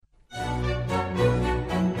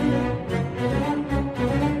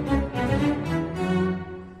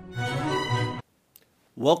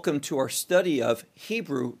Welcome to our study of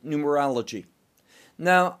Hebrew numerology.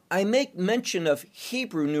 Now, I make mention of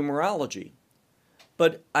Hebrew numerology,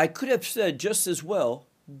 but I could have said just as well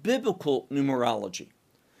biblical numerology.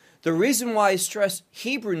 The reason why I stress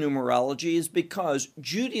Hebrew numerology is because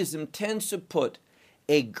Judaism tends to put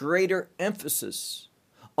a greater emphasis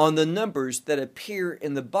on the numbers that appear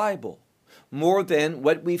in the Bible more than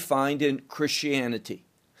what we find in Christianity.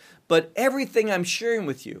 But everything I'm sharing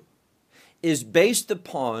with you is based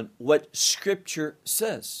upon what Scripture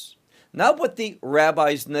says. Not what the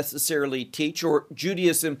rabbis necessarily teach or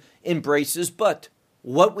Judaism embraces, but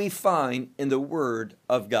what we find in the Word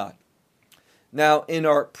of God. Now, in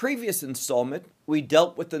our previous installment, we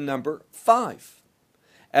dealt with the number 5.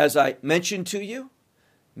 As I mentioned to you,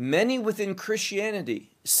 many within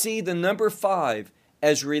Christianity see the number 5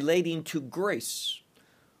 as relating to grace.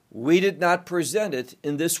 We did not present it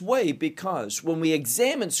in this way because when we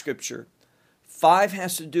examine Scripture, 5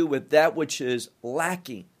 has to do with that which is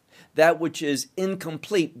lacking, that which is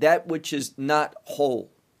incomplete, that which is not whole.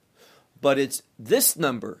 But it's this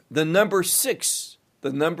number, the number 6,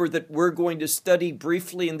 the number that we're going to study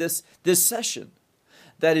briefly in this session,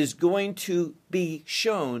 that is going to be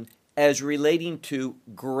shown as relating to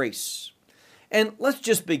grace. And let's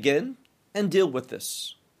just begin and deal with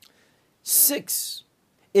this. 6,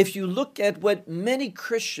 if you look at what many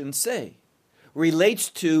Christians say, relates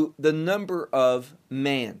to the number of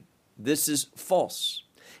man. This is false.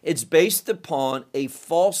 It's based upon a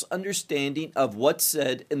false understanding of what's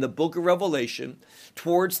said in the book of Revelation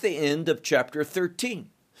towards the end of chapter 13,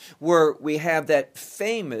 where we have that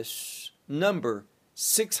famous number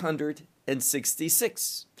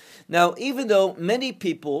 666. Now, even though many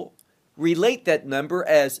people relate that number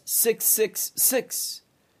as 666,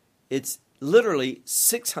 it's literally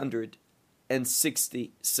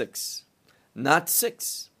 666. Not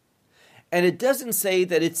 6. And it doesn't say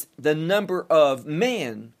that it's the number of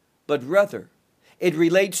man, but rather it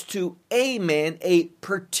relates to a man, a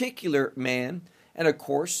particular man. And of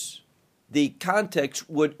course, the context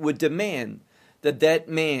would demand that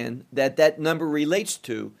man, that number relates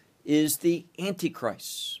to, is the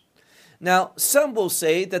Antichrist. Now, some will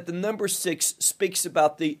say that the number 6 speaks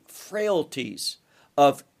about the frailties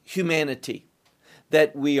of humanity,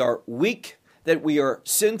 that we are weak, that we are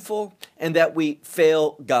sinful, and that we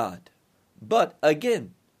fail God. But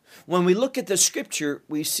again, when we look at the Scripture,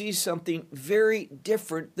 we see something very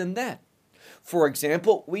different than that. For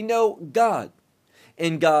example, we know God,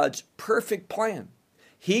 in God's perfect plan,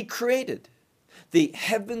 He created the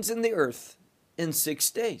heavens and the earth in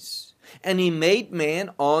 6 days. And He made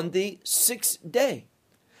man on the 6th day.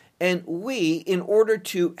 And we, in order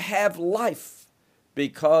to have life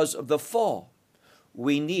because of the fall,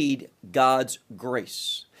 we need God's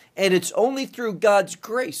grace. And it's only through God's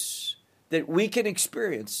grace that we can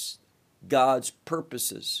experience God's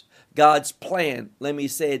purposes, God's plan. Let me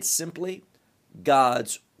say it simply,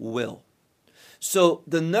 God's will. So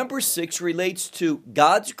the number 6 relates to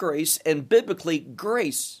God's grace, and biblically,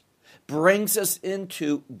 grace brings us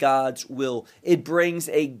into God's will. It brings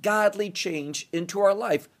a godly change into our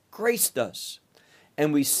life. Grace does.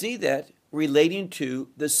 And we see that relating to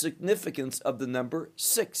the significance of the number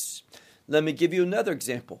 6. Let me give you another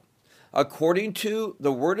example. According to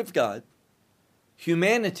the Word of God,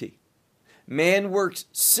 humanity, man works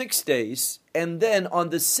 6 days, and then on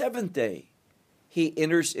the 7th day, he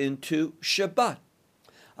enters into Shabbat.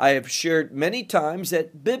 I have shared many times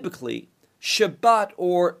that biblically, Shabbat,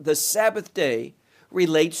 or the Sabbath day,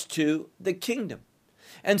 relates to the kingdom.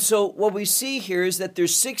 And so what we see here is that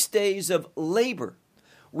there's 6 days of labor.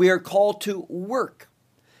 We are called to work.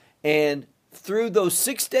 And through those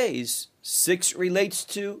 6 days, 6 relates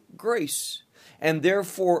to grace. And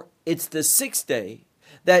therefore, it's the 6th day,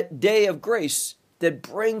 that day of grace, that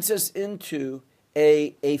brings us into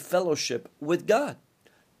a fellowship with God.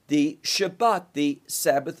 The Shabbat, the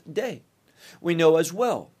Sabbath day. We know as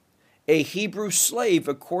well, a Hebrew slave,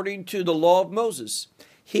 according to the law of Moses,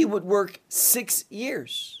 he would work 6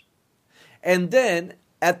 years. And then,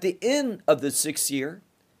 at the end of the 6th year,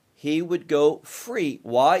 he would go free.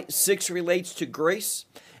 Why? 6 relates to grace,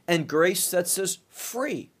 and grace sets us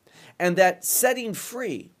free. And that setting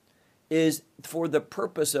free is for the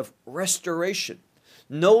purpose of restoration.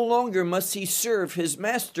 No longer must he serve his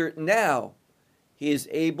master. Now he is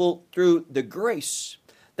able, through the grace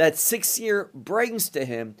that 6th year brings to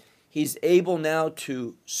him, he's able now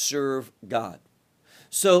to serve God.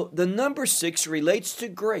 So the number 6 relates to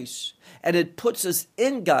grace, and it puts us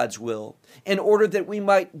in God's will in order that we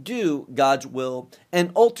might do God's will.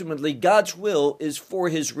 And ultimately, God's will is for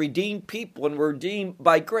His redeemed people, and we're redeemed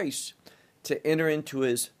by grace to enter into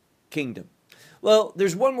His kingdom. Well,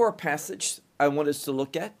 there's one more passage I want us to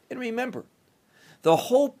look at. And remember, the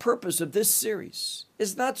whole purpose of this series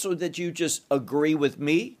is not so that you just agree with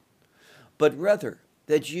me, but rather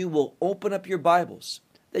that you will open up your Bibles,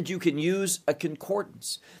 that you can use a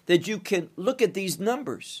concordance, that you can look at these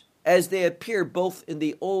numbers as they appear both in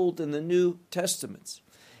the Old and the New Testaments,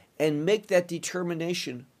 and make that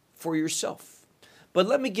determination for yourself. But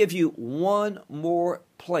let me give you one more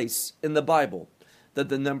place in the Bible that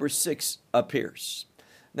the number 6 appears.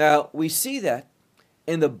 Now, we see that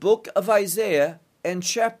in the book of Isaiah and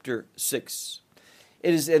chapter 6.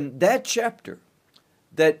 It is in that chapter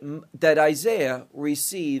that Isaiah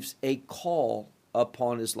receives a call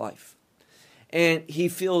upon his life. And he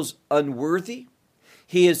feels unworthy.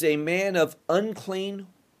 He is a man of unclean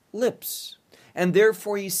lips, and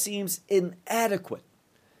therefore he seems inadequate.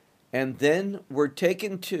 And then we're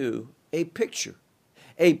taken to a picture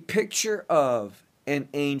of an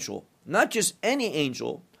angel, not just any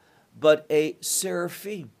angel, but a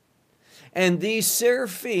seraphim. And these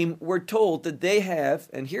seraphim were told that they have,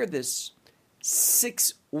 and hear this,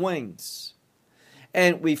 6 wings.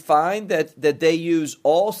 And we find that they use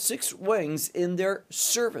all 6 wings in their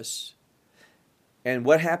service. And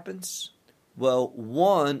what happens? Well,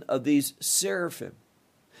 one of these seraphim,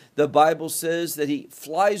 the Bible says that he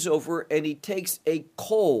flies over and he takes a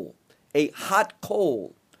coal, a hot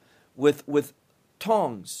coal with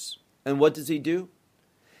tongs. And what does he do?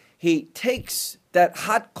 He takes that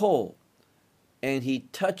hot coal and he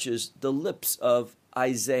touches the lips of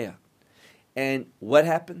Isaiah. And what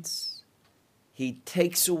happens? He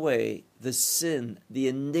takes away the sin, the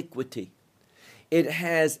iniquity. It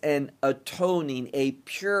has an atoning, a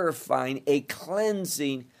purifying, a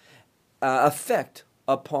cleansing effect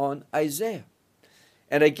upon Isaiah.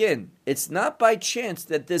 And again, it's not by chance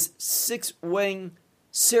that this 6-winged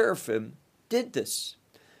seraphim did this,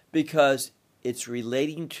 because it's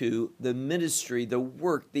relating to the ministry, the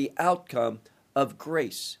work, the outcome of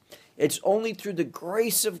grace. It's only through the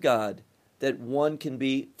grace of God that one can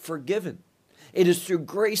be forgiven. It is through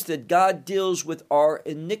grace that God deals with our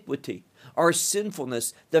iniquity, our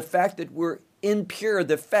sinfulness, the fact that we're impure,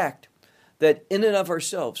 the fact that in and of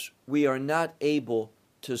ourselves we are not able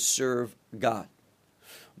to serve God.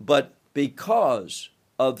 But because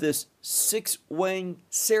of this 6-winged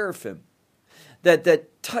seraphim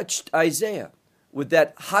that touched Isaiah with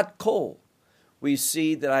that hot coal, we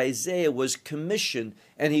see that Isaiah was commissioned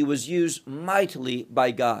and he was used mightily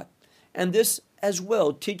by God. And this as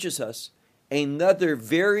well teaches us another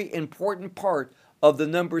very important part of the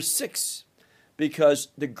number 6, because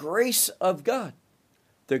the grace of God,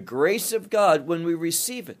 when we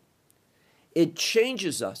receive it, it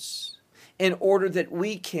changes us in order that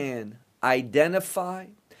we can identify,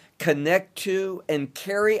 connect to, and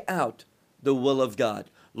carry out the will of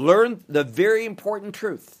God. Learn the very important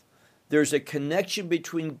truth. There's a connection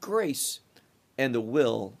between grace and the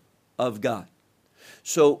will of God.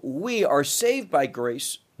 So we are saved by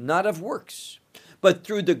grace, not of works, but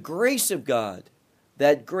through the grace of God.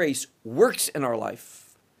 That grace works in our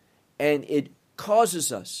life, and it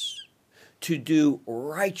causes us to do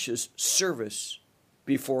righteous service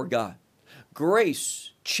before God.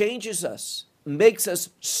 Grace changes us, makes us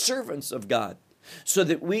servants of God, so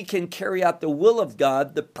that we can carry out the will of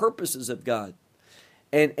God, the purposes of God,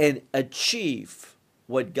 and achieve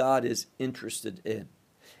what God is interested in.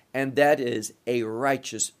 And that is a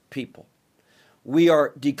righteous people. We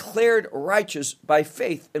are declared righteous by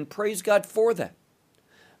faith, and praise God for that.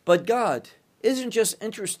 But God isn't just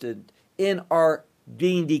interested in our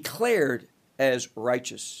being declared as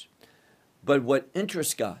righteous, but what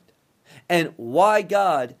interests God and why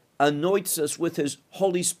God anoints us with His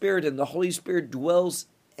Holy Spirit, and the Holy Spirit dwells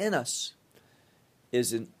in us,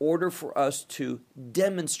 is in order for us to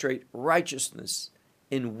demonstrate righteousness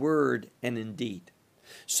in word and in deed.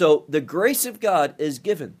 So the grace of God is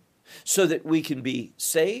given so that we can be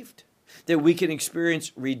saved, that we can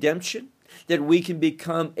experience redemption, that we can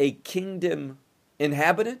become a kingdom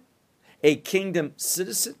inhabitant, a kingdom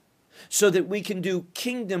citizen, so that we can do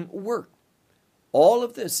kingdom work. All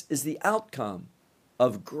of this is the outcome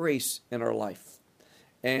of grace in our life.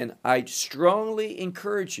 And I strongly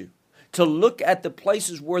encourage you to look at the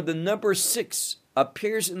places where the number 6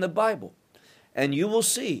 appears in the Bible, and you will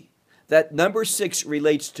see that number 6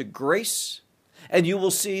 relates to grace, and you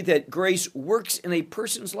will see that grace works in a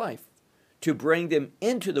person's life to bring them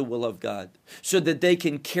into the will of God so that they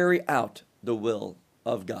can carry out the will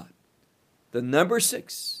of God. The number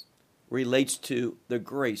 6 relates to the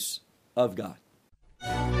grace of God.